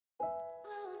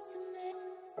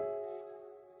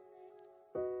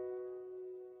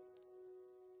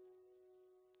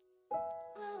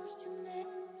close to me.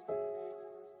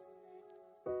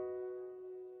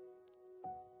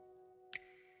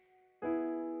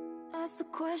 Ask the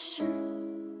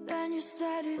question, then you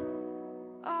said it.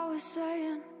 Always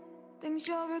saying things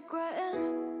you're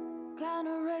regretting. Can't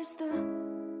erase the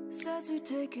steps we've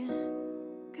taken.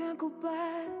 Can't go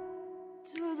back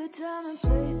to the time and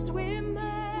place we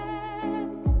met.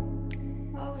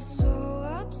 I was so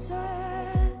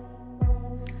upset,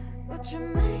 but you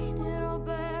made it all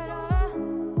better.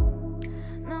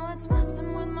 Now it's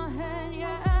messing with my head,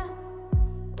 yeah.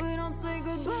 We don't say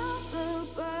goodbye the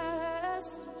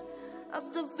best. I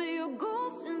still feel your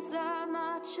ghost inside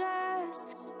my chest.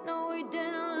 No, we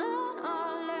didn't learn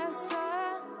our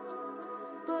lesson,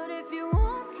 but if you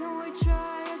want, can we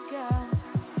try again?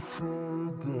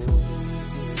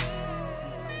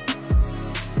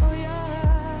 Oh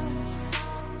yeah,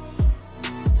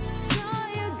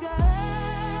 try again.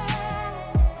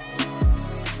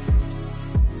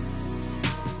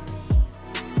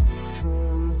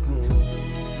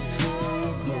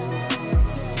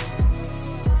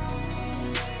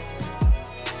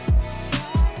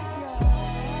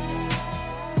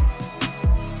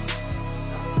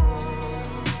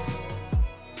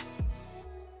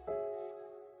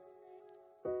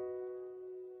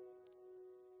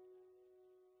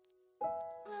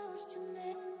 Close to me.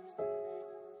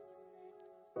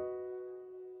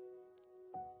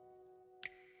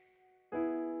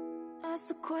 Ask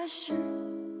the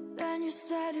question, then you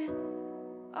said it.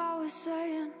 Always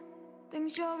saying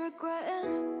things you're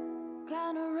regretting.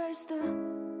 Can't erase the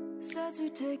steps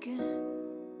we've taken.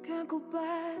 Can't go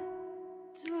back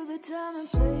to the time and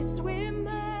place we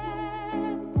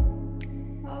met.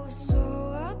 I was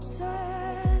so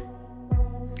upset,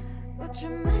 but you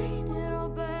made it all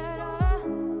better.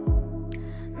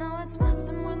 Now it's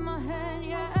messing with my head,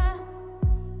 yeah.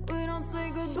 We don't say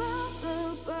goodbye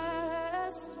the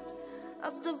best. I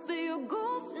still feel your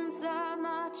ghost inside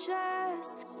my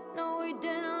chest. No, we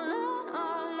didn't